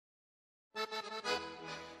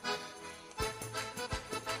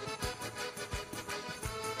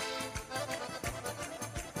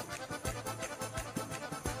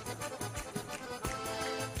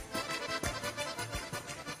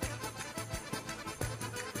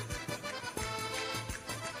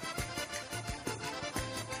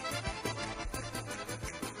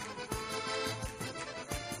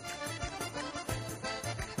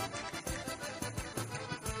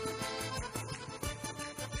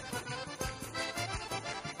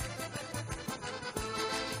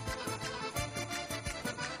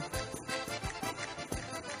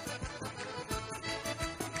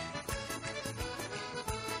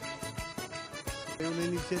È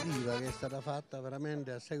un'iniziativa che è stata fatta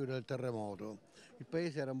veramente a seguito del terremoto. Il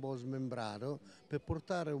paese era un po' smembrato per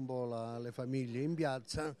portare un po' le famiglie in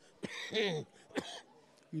piazza.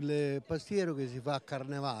 Il pastiero che si fa a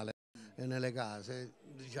Carnevale nelle case,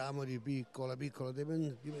 diciamo di piccola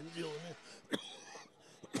dimensione,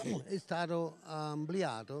 è stato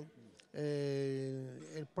ampliato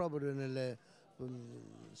proprio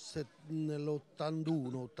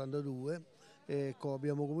nell'81-82. Ecco,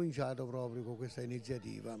 abbiamo cominciato proprio con questa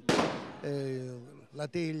iniziativa. La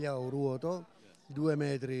teglia o ruoto, 2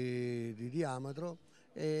 metri di diametro,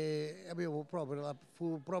 e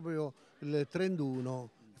fu proprio il 31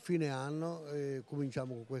 fine anno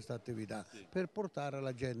cominciamo con questa attività per portare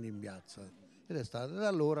la gente in piazza ed è stata da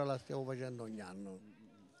allora la stiamo facendo ogni anno.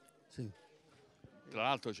 Sì. Tra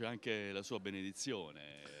l'altro c'è anche la sua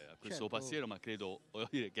benedizione a questo pastiero, ma credo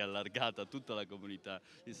che è allargata a tutta la comunità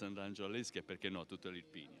di Sant'Angelo all'Esca e perché no a tutta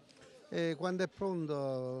l'Irpinia. Quando è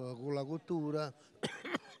pronto con la cottura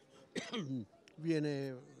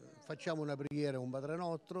facciamo una preghiera, un Padre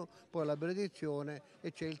Nostro, poi la benedizione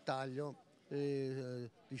e c'è il taglio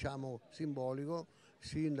diciamo simbolico,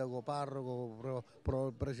 sindaco, parroco,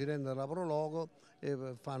 presidente della Prologo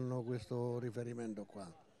e fanno questo riferimento qua.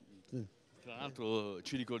 Sì. Tra l'altro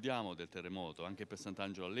ci ricordiamo del terremoto, anche per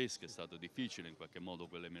Sant'Angelo all'Esca è stato difficile in qualche modo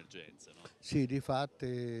quell'emergenza, no? Sì,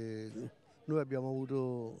 difatti noi abbiamo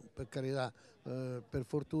avuto, per carità, per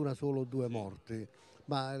fortuna solo 2 morti,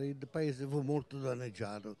 ma il paese fu molto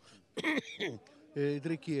danneggiato. 3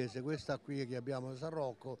 chiese, questa qui che abbiamo a San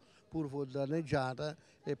Rocco, pur fu danneggiata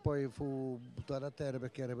e poi fu buttata a terra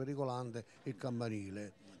perché era pericolante il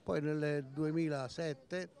campanile. Poi nel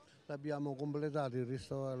 2007 l'abbiamo completato,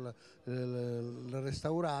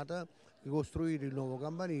 restaurata, ricostruito il nuovo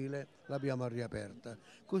campanile, l'abbiamo riaperta.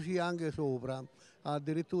 Così anche sopra,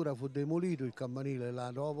 addirittura fu demolito il campanile là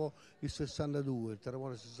dopo il 62, il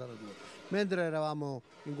terremoto del 62. Mentre eravamo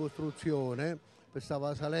in costruzione,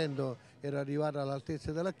 stava salendo, era arrivata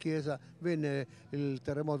all'altezza della chiesa, venne il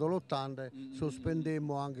terremoto l'80,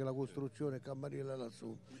 sospendemmo anche la costruzione del campanile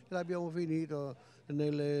lassù. E l'abbiamo finito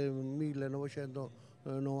nel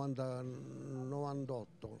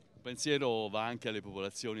 1998. Un pensiero va anche alle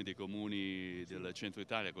popolazioni dei comuni del centro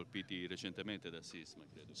Italia colpiti recentemente dal sisma,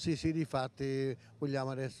 credo. Sì, sì, difatti vogliamo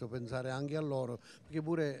adesso pensare anche a loro, perché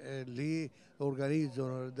pure lì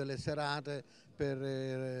organizzano delle serate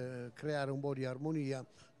per creare un po' di armonia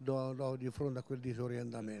di fronte a quel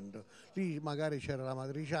disorientamento. Lì magari c'era la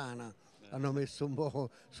matriciana, hanno messo un po'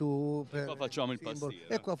 su E qua facciamo il simbolo,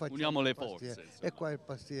 pastiero, e qua facciamo uniamo il le pastiero, forze. e qua è il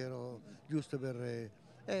pastiero giusto ed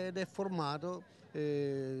è formato,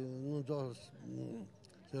 non so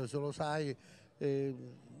se lo sai,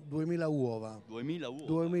 2000 uova. 2000 uova?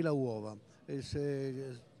 2000 uova,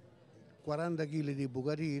 40 kg di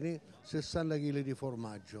bucatini, 60 kg di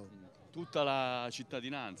formaggio. Tutta la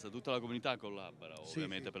cittadinanza, tutta la comunità collabora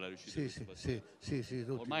ovviamente per la riuscita di questo pastiero. Sì,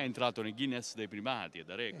 Ormai è entrato nei Guinness dei primati e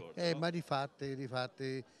da record. No? Ma difatti,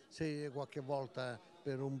 se qualche volta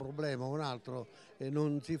per un problema o un altro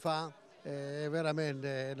non si fa, è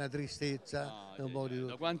veramente una tristezza. Un po' di...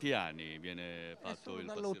 Da quanti anni viene fatto il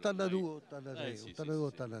pastiero?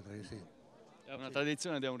 Dall'82-83, sì. È una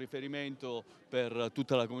tradizione ed è un riferimento per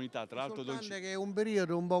tutta la comunità. Tra l'altro Soltanto che è un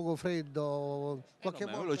periodo un poco freddo, qualche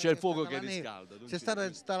volta c'è il fuoco che riscalda. C'è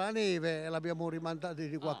stata la neve e l'abbiamo rimandata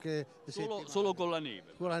di qualche settimana. Solo con la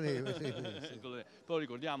neve. Con la neve, sì. Poi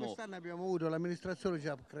ricordiamo... Quest'anno abbiamo avuto, l'amministrazione ci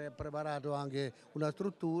ha preparato anche una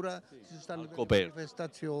struttura, ci stanno delle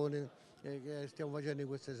manifestazioni che stiamo facendo in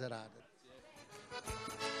queste serate.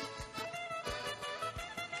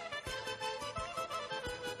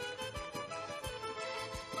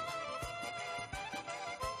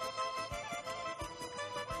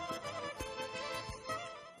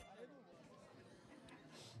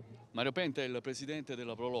 Mario Penta è il presidente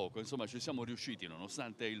della Proloco, insomma ci siamo riusciti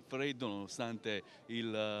nonostante il freddo, nonostante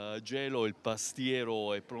il gelo, il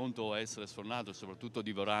pastiero è pronto a essere sfornato e soprattutto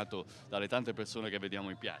divorato dalle tante persone che vediamo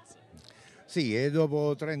in piazza. Sì, e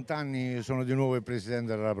dopo 30 anni sono di nuovo il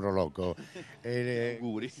presidente della Proloco.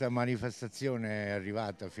 Questa manifestazione è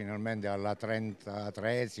arrivata finalmente alla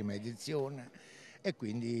 33esima edizione e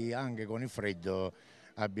quindi anche con il freddo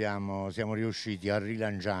siamo riusciti a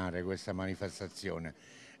rilanciare questa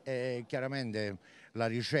manifestazione. E chiaramente la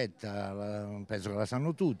ricetta penso che la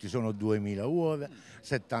sanno tutti, sono 2000 uova,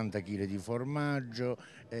 70 kg di formaggio,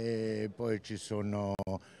 poi ci sono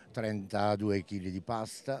 32 kg di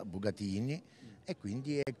pasta, bucatini, e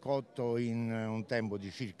quindi è cotto in un tempo di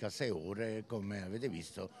circa 6 ore, come avete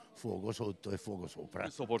visto, fuoco sotto e fuoco sopra.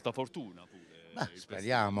 Questo porta fortuna pure.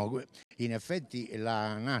 Speriamo. In effetti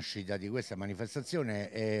la nascita di questa manifestazione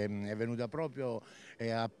è venuta proprio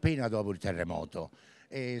appena dopo il terremoto.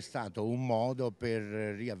 È stato un modo per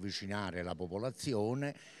riavvicinare la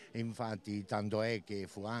popolazione, infatti tanto è che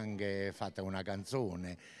fu anche fatta una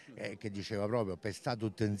canzone che diceva proprio: per sta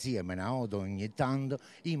tutti insieme una auto ogni tanto,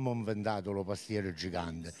 immo inventato lo pastiere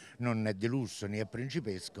gigante, non è di lusso né è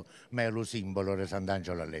principesco, ma è lo simbolo di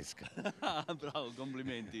Sant'Angelo all'Esca. Bravo,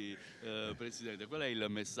 complimenti Presidente. Qual è il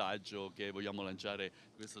messaggio che vogliamo lanciare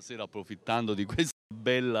questa sera approfittando di questa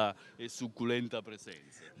bella e succulenta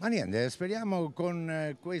presenza? Ma niente, speriamo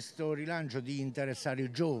con questo rilancio di interessare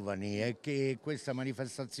i giovani e che questa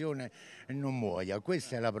manifestazione non muoia.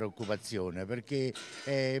 Questa è la preoccupazione, perché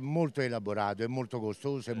è molto elaborato, è molto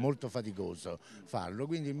costoso, è molto faticoso farlo.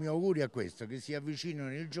 Quindi il mio augurio è questo: che si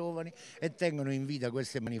avvicinino i giovani e tengano in vita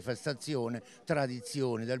queste manifestazioni,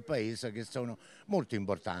 tradizioni del paese che sono molto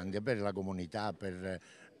importanti per la comunità, per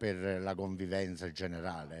la convivenza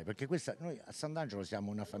generale, perché noi a Sant'Angelo siamo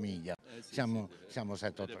una famiglia, siamo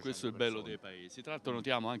 7-8. Questo è il bello dei paesi. Tra l'altro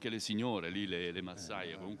notiamo anche le signore lì, le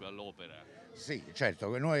massaie, comunque all'opera. Sì,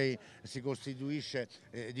 certo, noi si costituisce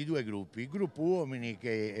di due gruppi: il gruppo uomini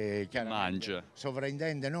che mangia,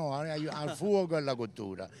 sovrintende al fuoco e alla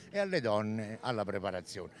cottura, e alle donne alla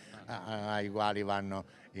preparazione, ai quali vanno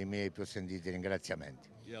i miei più sentiti ringraziamenti.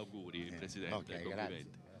 Gli auguri, Presidente, Okay,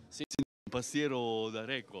 complimenti. Sì, un pastiero da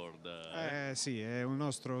record. Sì, è un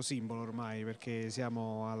nostro simbolo ormai, perché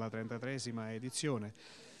siamo alla 33esima edizione.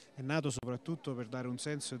 È nato soprattutto per dare un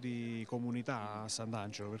senso di comunità a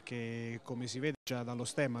Sant'Angelo, perché come si vede già dallo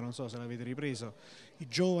stemma, non so se l'avete ripreso, i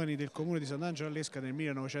giovani del comune di Sant'Angelo all'Esca nel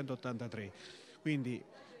 1983, quindi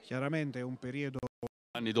chiaramente è un periodo...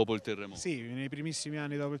 Anni dopo il terremoto. Sì, nei primissimi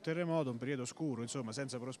anni dopo il terremoto, un periodo scuro, insomma,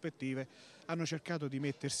 senza prospettive, hanno cercato di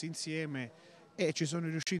mettersi insieme e ci sono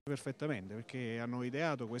riusciti perfettamente, perché hanno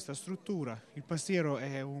ideato questa struttura. Il pastiero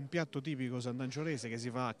è un piatto tipico sant'angiolese che si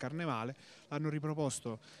fa a Carnevale, l'hanno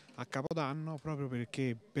riproposto a Capodanno proprio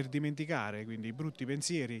perché, per dimenticare quindi i brutti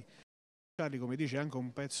pensieri, come dice anche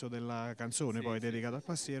un pezzo della canzone dedicato al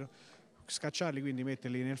pastiero, scacciarli, quindi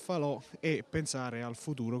metterli nel falò e pensare al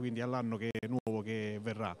futuro, quindi all'anno nuovo che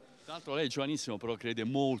verrà. Tra l'altro lei è giovanissimo, però crede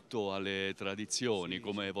molto alle tradizioni,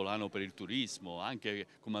 come volano per il turismo, anche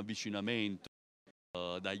come avvicinamento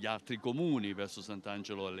dagli altri comuni verso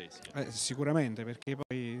Sant'Angelo all'Esca. Sicuramente, perché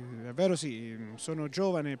poi è vero, sì, sono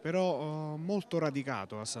giovane, però molto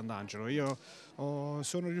radicato a Sant'Angelo. Io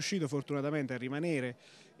sono riuscito fortunatamente a rimanere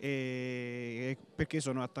perché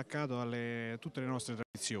sono attaccato a tutte le nostre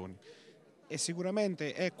tradizioni. E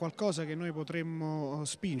sicuramente è qualcosa che noi potremmo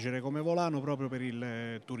spingere come volano proprio per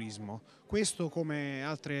il turismo. Questo come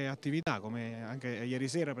altre attività, come anche ieri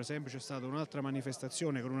sera per esempio c'è stata un'altra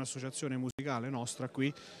manifestazione con un'associazione musicale nostra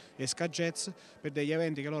qui, Esca Jazz, per degli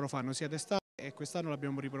eventi che loro fanno sia d'estate, e quest'anno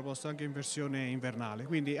l'abbiamo riproposto anche in versione invernale.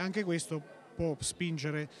 Quindi anche questo può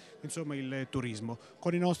spingere, insomma, il turismo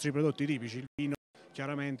con i nostri prodotti tipici. Il vino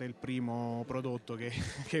chiaramente è il primo prodotto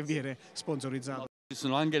che viene sponsorizzato. Ci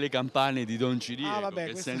sono anche le campane di Don Ciriego,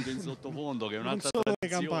 vabbè, che sento in sottofondo, che è un'altra non solo tradizione.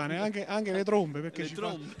 le campane, anche le trombe, perché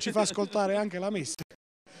ci fa ascoltare anche la messa.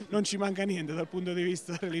 Non ci manca niente dal punto di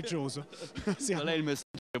vista religioso. Qual è il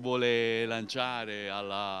messaggio che vuole lanciare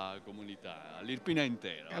alla comunità, all'Irpina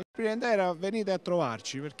intera? All'Irpina intera venite a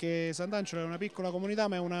trovarci, perché Sant'Angelo è una piccola comunità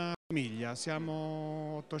ma è una famiglia,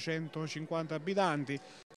 siamo 850 abitanti.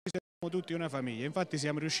 Siamo tutti una famiglia, infatti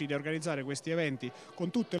siamo riusciti a organizzare questi eventi con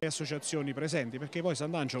tutte le associazioni presenti, perché poi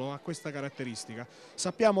Sant'Angelo ha questa caratteristica: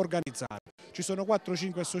 sappiamo organizzare. Ci sono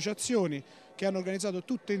 4-5 associazioni che hanno organizzato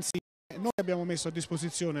tutte insieme, noi abbiamo messo a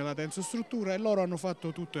disposizione la tensostruttura e loro hanno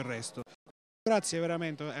fatto tutto il resto. Grazie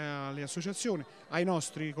veramente alle associazioni, ai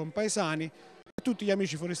nostri compaesani e a tutti gli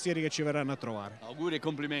amici forestieri che ci verranno a trovare. Auguri e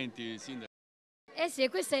complimenti, Sindaco. Sì,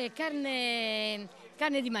 questa è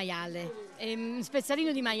carne di maiale, un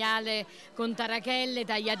spezzatino di maiale con tarachelle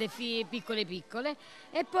tagliate piccole piccole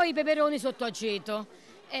e poi i peperoni sotto aceto,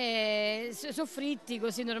 soffritti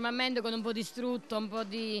così normalmente con un po' di strutto, un po'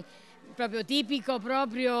 di proprio tipico,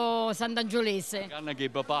 proprio sant'angiolese. Carne che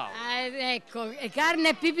papà. Ecco, carne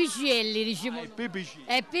e pipicelli, diciamo.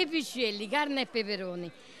 Pipicelli, carne e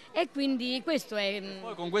peperoni. E quindi questo è...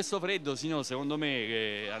 Poi con questo freddo, signor, secondo me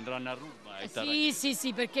che andranno a ruba.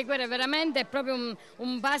 Sì, perché quello veramente è proprio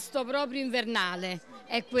un pasto proprio invernale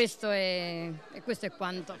e questo è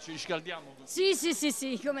quanto. Ci riscaldiamo così?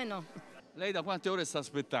 Sì, come no. Lei da quante ore sta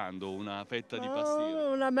aspettando una fetta di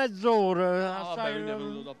pastiero? Una mezz'ora. Vabbè, quindi è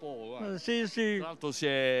venuto da poco. Guarda. Sì. Tra l'altro si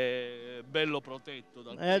è bello protetto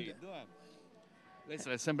dal freddo. Lei se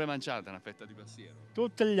l'è sempre mangiata una fetta di pastiero?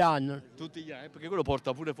 Tutti gli anni. Tutti gli anni, perché quello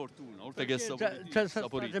porta pure fortuna, oltre che C'è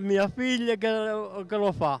saporito. stata mia figlia che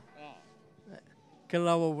lo fa, Ah, che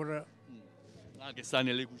lavora. che sta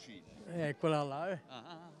nelle cucine. Quella là.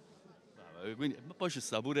 Brava, ma poi c'è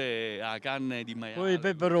sta pure la carne di maiale. Con i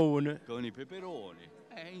peperoni. Con i peperoni.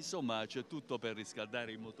 Insomma, c'è tutto per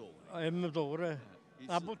riscaldare il motore. Il motore.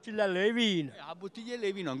 La bottigliella di vino. La bottigliella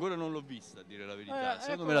di vino ancora non l'ho vista, a dire la verità.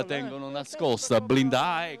 Secondo me eccola la tengono là. nascosta,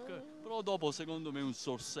 blindata, ecco. Però dopo secondo me un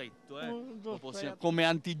sorsetto, sorsetto. come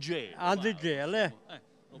antigelo. Antigelo,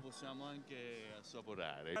 Lo possiamo anche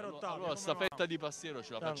assaporare. Allora sta fetta di pastiero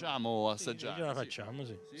ce la facciamo assaggiare? Ce la facciamo,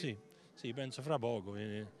 sì. Sì, penso fra poco.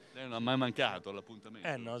 Lei non ha mai mancato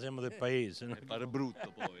all'appuntamento? No, siamo del paese. No? Pare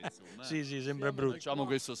brutto poi, insomma. Sì, sempre brutto. Facciamo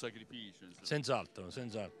questo sacrificio. Senz'altro,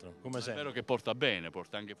 come È sempre. vero che porta bene,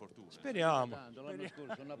 porta anche fortuna. Speriamo.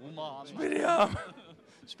 Speriamo.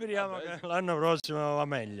 Speriamo che l'anno prossimo va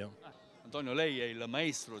meglio. Antonio, lei è il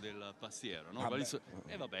maestro del pastiero, no? Vabbè. Sono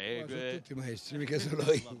Tutti i maestri, mica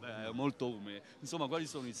solo io. Vabbè, molto umile. Insomma, quali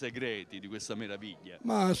sono i segreti di questa meraviglia?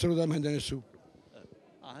 Ma assolutamente nessuno.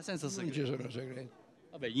 Senza Non segreti. ci sono segreti.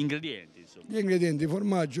 Vabbè, gli ingredienti, insomma. Gli ingredienti,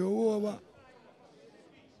 formaggio, uova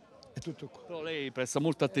e tutto qua. Però lei presta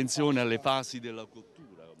molta attenzione alle fasi della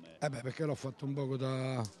cottura. Perché l'ho fatto un poco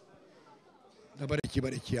da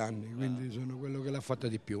parecchi anni, quindi sono quello che l'ha fatta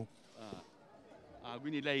di più.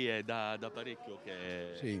 Quindi lei è da parecchio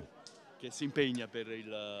Sì. che si impegna per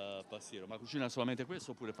il pastiero. Ma cucina solamente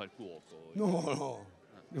questo oppure fa il cuoco? No,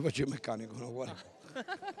 io faccio il meccanico, no, guarda.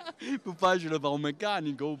 Più facile fa un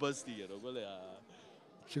meccanico o un pastiero?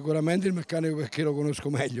 Sicuramente il meccanico perché lo conosco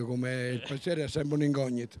meglio, come il pastiere è sempre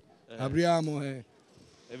un'incognita. Apriamo e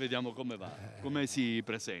vediamo come va, come si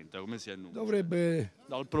presenta, come si annuncia. dovrebbe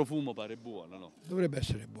Dal profumo pare buono, no?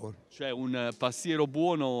 essere buono. Cioè un pastiero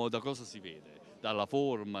buono da cosa si vede? Dalla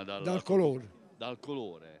forma? Dal colore. Dal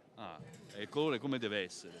colore. E il colore come deve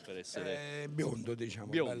essere per essere? Biondo, diciamo.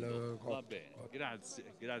 Biondo. Bello cotto. Va bene,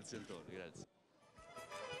 grazie Antonio, grazie.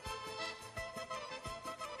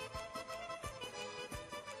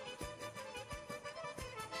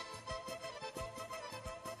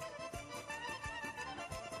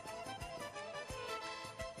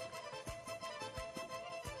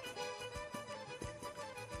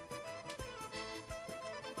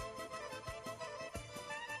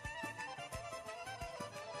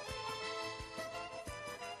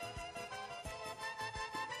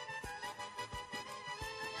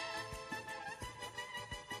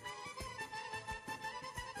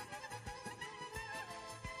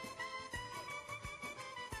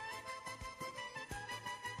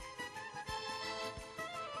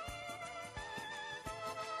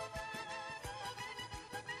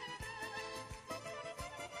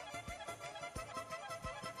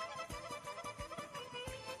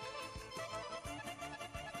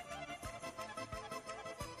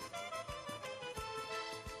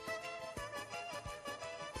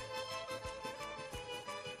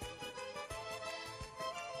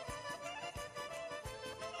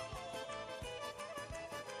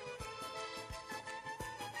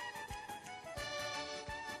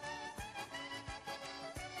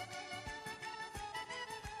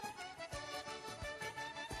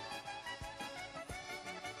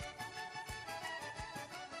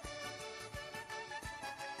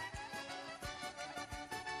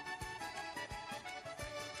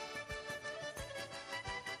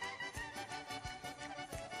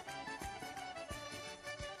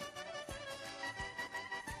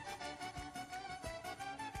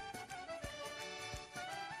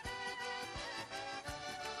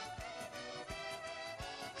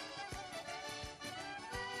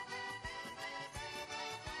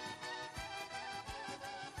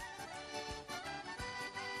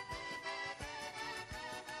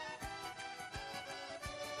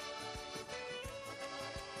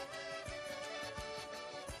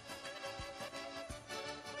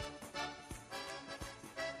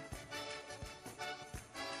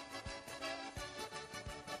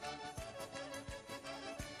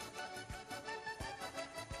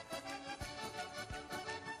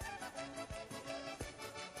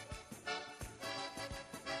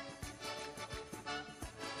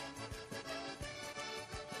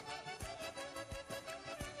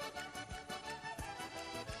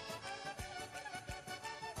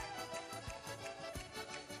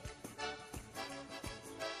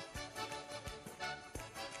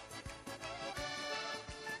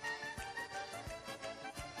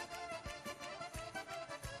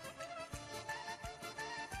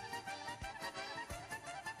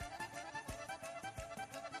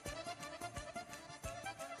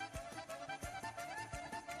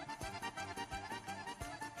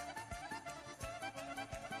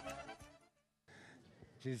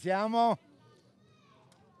 Ci siamo?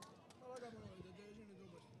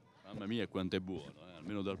 Mamma mia quanto è buono,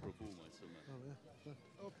 almeno dal profumo, insomma.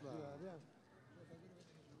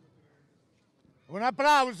 Un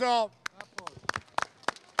applauso!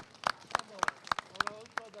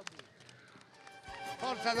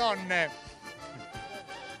 Forza donne!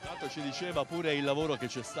 Tra l'altro ci diceva pure il lavoro che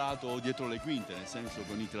c'è stato dietro le quinte, nel senso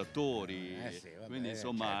con i trattori, Sì, vabbè, quindi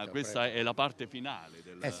insomma certo, questa è la parte finale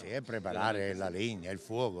del... sì, è preparare la legna, il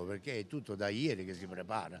fuoco, perché è tutto da ieri che si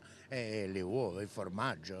prepara, le uova, il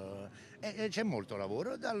formaggio, c'è molto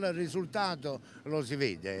lavoro, dal risultato lo si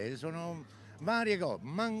vede, sono varie cose,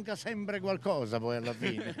 manca sempre qualcosa poi alla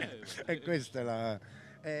fine e questa è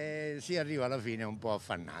si arriva alla fine un po'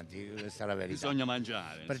 affannati, questa è la verità. Bisogna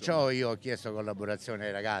mangiare. Perciò io ho chiesto collaborazione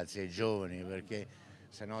ai ragazzi, ai giovani, perché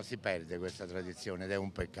se no si perde questa tradizione ed è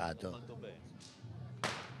un peccato. Fatto bene.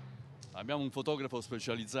 Abbiamo un fotografo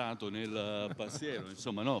specializzato nel pastiero,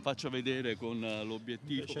 insomma, no, faccia vedere con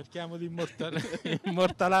l'obiettivo. Cerchiamo di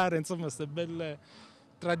immortalare insomma queste belle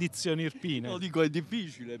tradizioni irpine. Lo dico, è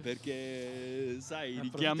difficile perché, sai,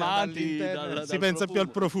 Approfittiamo richiamati dal si pensa profumo. più al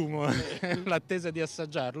profumo, l'attesa di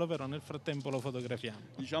assaggiarlo, però nel frattempo lo fotografiamo.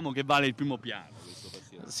 Diciamo che vale il primo piano questo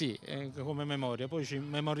pastiero. Sì, come memoria, poi ci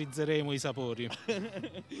memorizzeremo i sapori.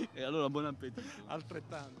 E allora buon appetito.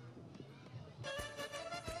 Altrettanto.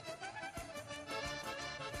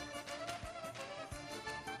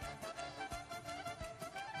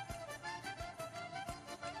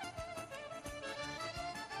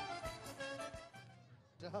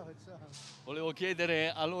 Volevo chiedere,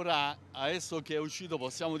 allora, adesso che è uscito,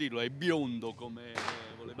 possiamo dirlo, è biondo come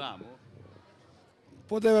volevamo?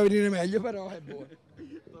 Poteva venire meglio, però è buono.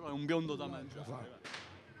 Però è un biondo da mangiare. Va.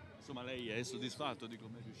 Insomma, lei è soddisfatto di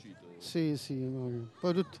come è riuscito? Sì, sì,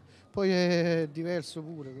 poi è diverso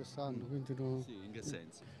pure quest'anno, quindi no. Sì, in che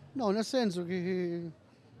senso? No, nel senso che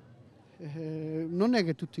non è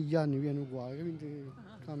che tutti gli anni viene uguale, quindi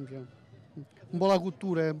cambia. Un po' la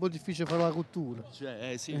cottura, è un po' difficile fare la cottura.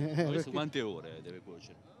 Cioè, sì, questo perché- quante ore deve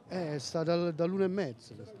cuocere? Sta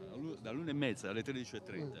dall'1:30. Dall'1:30 alle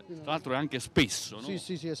 13:30. Tra l'altro è anche spesso, no? Sì,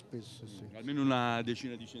 sì, sì, è spesso, sì. Almeno una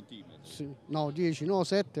decina di centimetri. Sì. No, 10, no,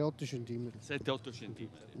 7-8 centimetri. 7-8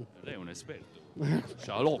 centimetri. Lei è un esperto.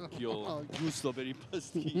 C'ha l'occhio giusto per i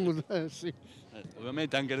pastieri. Sì.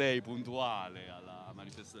 Ovviamente anche lei puntuale alla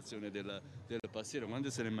manifestazione del pastiero. Quante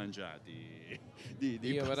se ne è mangiati?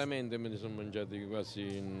 Io veramente me ne sono mangiati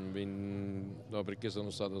quasi no, perché sono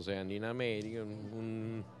stato 6 anni in America,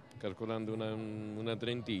 calcolando una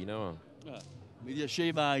trentina. Ma. Mi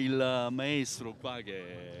piaceva il maestro qua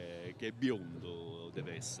che è biondo,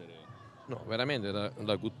 deve essere. No, veramente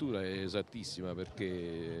la cottura è esattissima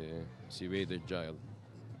perché si vede già,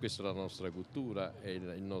 questa è la nostra cultura e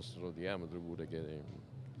il nostro diametro pure che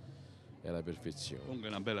è la perfezione. Comunque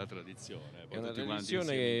è una bella tradizione. È una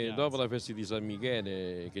tradizione che dopo la festa di San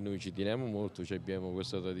Michele, che noi ci teniamo molto, abbiamo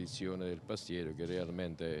questa tradizione del pastiero che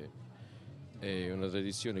realmente è una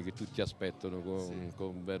tradizione che tutti aspettano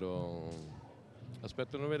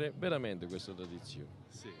aspettano veramente questa tradizione.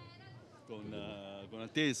 Sì, con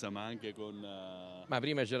attesa ma anche con... Ma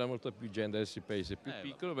prima c'era molta più gente, adesso il paese è più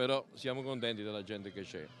piccolo, però siamo contenti della gente che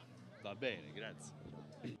c'è. Va bene, grazie.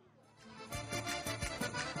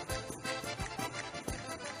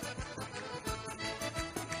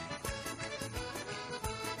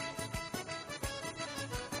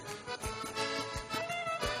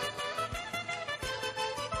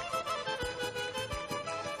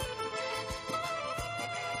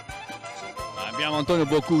 Abbiamo Antonio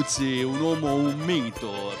Boccuzzi, un uomo, un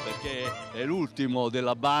mito, perché è l'ultimo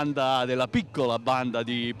della banda, della piccola banda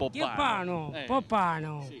di Poppano.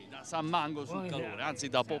 Poppano. Sì, da San Mango sul Calore, anzi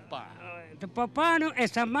da Poppano. Da Poppano e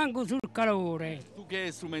San Mango sul Calore. Tu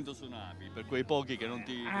che strumento suonavi, per quei pochi che non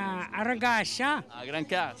ti... A Rancascia. A Gran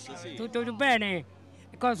Cassa, sì. Tutto bene.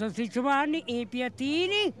 Cosa si Giovanni, i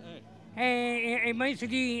piattini, e il maestro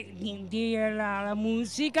di la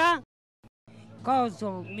musica.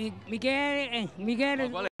 Coso, Michele. Ma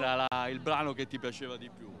qual era il brano che ti piaceva di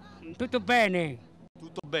più? Tutto bene.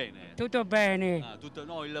 Tutto bene? Tutto bene.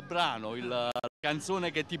 No, il brano, la canzone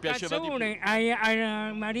che ti piaceva di più.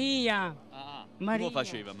 A Maria. Maria. Come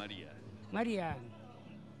faceva Maria? Maria.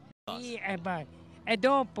 Sì, e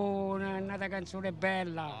dopo un'altra canzone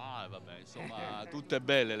bella. Vabbè, insomma, tutte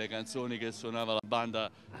belle le canzoni che suonava la banda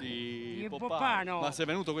di Poppano. Ma sei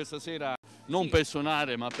venuto questa sera non per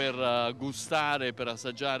suonare, ma per gustare, per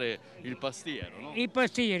assaggiare il pastiero, no? Il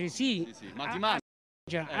pastiere, sì. Ma ti manca?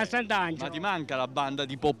 A Sant'Angelo. Ma ti manca la banda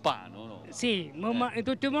di Poppano, no? Sì, ma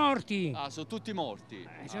tutti morti. Sono tutti morti.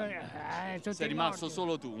 Tutti sei rimasto morti.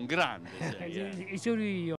 solo tu, un grande sei. Sono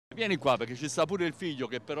io. Vieni qua perché ci sta pure il figlio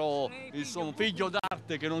che però un figlio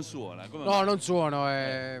d'arte che non suona. Come No, mai? non suono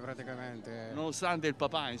praticamente. Nonostante il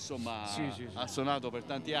papà insomma ha suonato per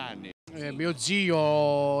tanti anni. Mio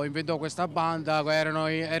zio inventò questa banda, erano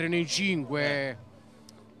in 5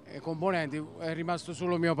 componenti, è rimasto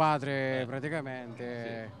solo mio padre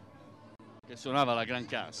praticamente. Che suonava la gran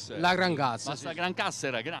cassa. La gran cassa. Ma sta gran cassa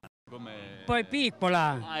era grande. Poi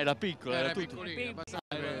piccola. Ah, era piccola, era tutto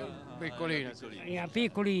piccolina. Era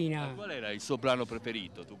piccolina. Qual era il suo brano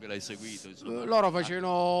preferito, tu che l'hai seguito? Insomma? Loro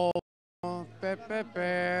facevano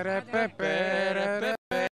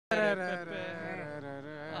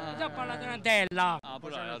Dopo la tarantella. Ah,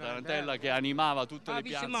 poi la tarantella che animava tutte le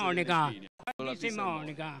piazze Monica. La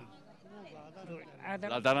Monica.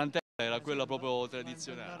 La tarantella era quella proprio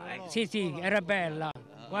tradizionale. Sì, era bella.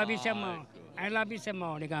 È la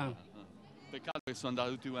Monica. Peccato che sono andati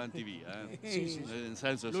tutti quanti via. Sì. Nel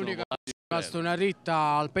senso che L'unica sono è rimasta una ritta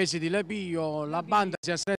al paese di Lapio, la banda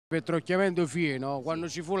si è stretta per Trocchiamento Fieno. Quando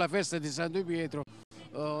ci fu la festa di Santo Pietro,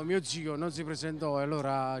 mio zio non si presentò e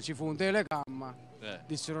allora ci fu un telecamma.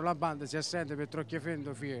 Dissero la banda si assente per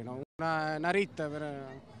Trocchiamento Fieno. Una ritta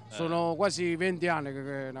sono quasi 20 anni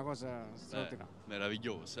che è una cosa straordinaria.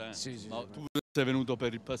 Meravigliosa. Sì. Ma tu sei venuto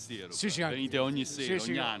per il pastiero? Sì, venite ogni sera,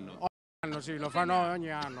 ogni anno? Ogni anno, sì, lo fanno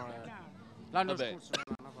ogni anno. L'anno scorso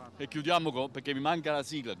l'hanno fatto. E chiudiamo perché mi manca la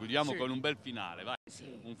sigla, chiudiamo con un bel finale, vai.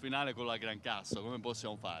 Un finale con la gran cassa, come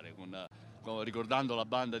possiamo fare? Ricordando la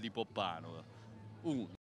banda di Poppano. 1,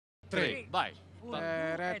 3, vai.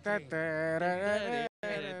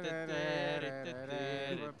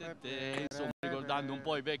 Insomma, ricordando un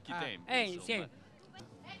po' i vecchi tempi. Sì.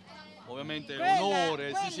 Ovviamente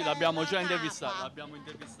onore, sì, l'abbiamo già intervistata,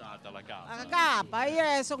 alla casa. La capa,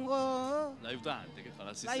 io sono L'aiutante che fa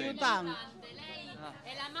l'assistente. l'aiutante.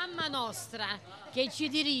 È la mamma nostra che ci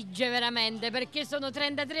dirige veramente perché sono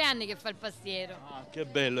 33 anni che fa il pastiero. Ah, che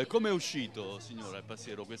bello. E come è uscito, signora, il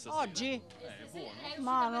pastiero questa sera? Oggi? È buono.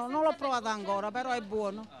 Ma non l'ho provato ancora, però è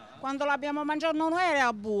buono. Quando l'abbiamo mangiato non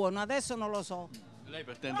era buono, adesso non lo so. Lei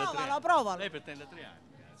per 33 anni. Provalo. Lei per 33 anni.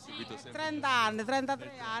 Seguito sempre. 30 anni,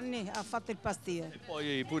 33 anni ha fatto il pastiere. E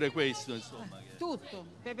poi pure questo, insomma. Tutto,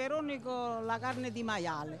 peperoni con la carne di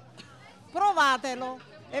maiale. Provatelo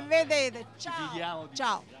e vedete. Ciao. Ci fidiamo di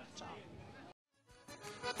Ciao.